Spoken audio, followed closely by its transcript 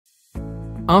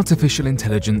Artificial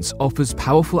intelligence offers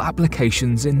powerful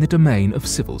applications in the domain of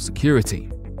civil security.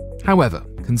 However,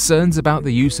 concerns about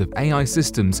the use of AI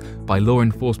systems by law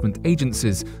enforcement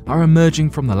agencies are emerging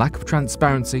from the lack of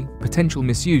transparency, potential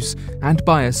misuse, and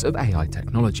bias of AI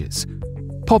technologies.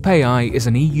 popAI is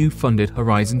an EU-funded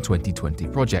Horizon 2020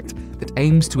 project that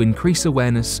aims to increase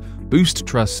awareness, boost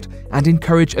trust, and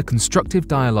encourage a constructive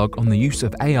dialogue on the use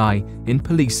of AI in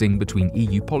policing between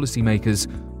EU policymakers,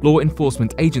 law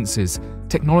enforcement agencies,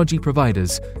 technology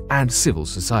providers, and civil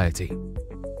society.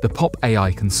 The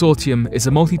popAI Consortium is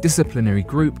a multidisciplinary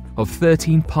group of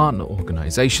 13 partner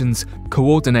organizations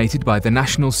coordinated by the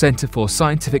National Centre for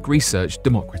Scientific Research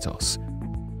Demokritos.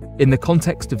 In the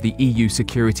context of the EU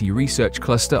Security Research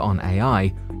Cluster on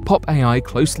AI, popAI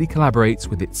closely collaborates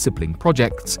with its sibling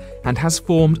projects and has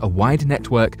formed a wide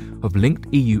network of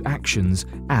linked EU actions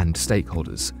and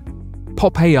stakeholders.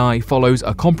 popAI follows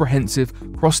a comprehensive,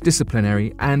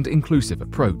 cross-disciplinary and inclusive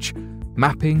approach,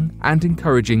 mapping and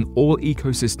encouraging all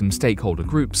ecosystem stakeholder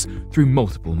groups through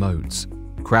multiple modes: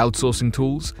 crowdsourcing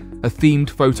tools, a themed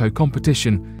photo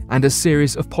competition, and a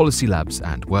series of policy labs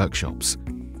and workshops.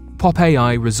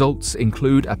 popAI results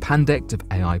include a pandect of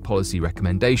AI policy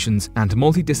recommendations and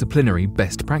multidisciplinary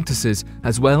best practices,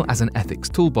 as well as an ethics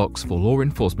toolbox for law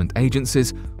enforcement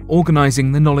agencies,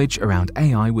 organizing the knowledge around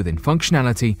AI within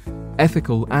functionality,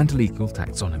 ethical and legal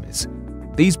taxonomies.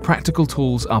 These practical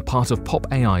tools are part of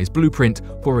popAI's blueprint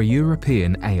for a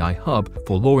European AI hub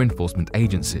for law enforcement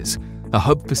agencies, a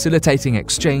hub facilitating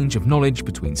exchange of knowledge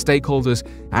between stakeholders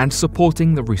and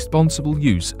supporting the responsible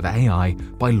use of AI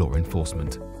by law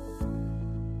enforcement.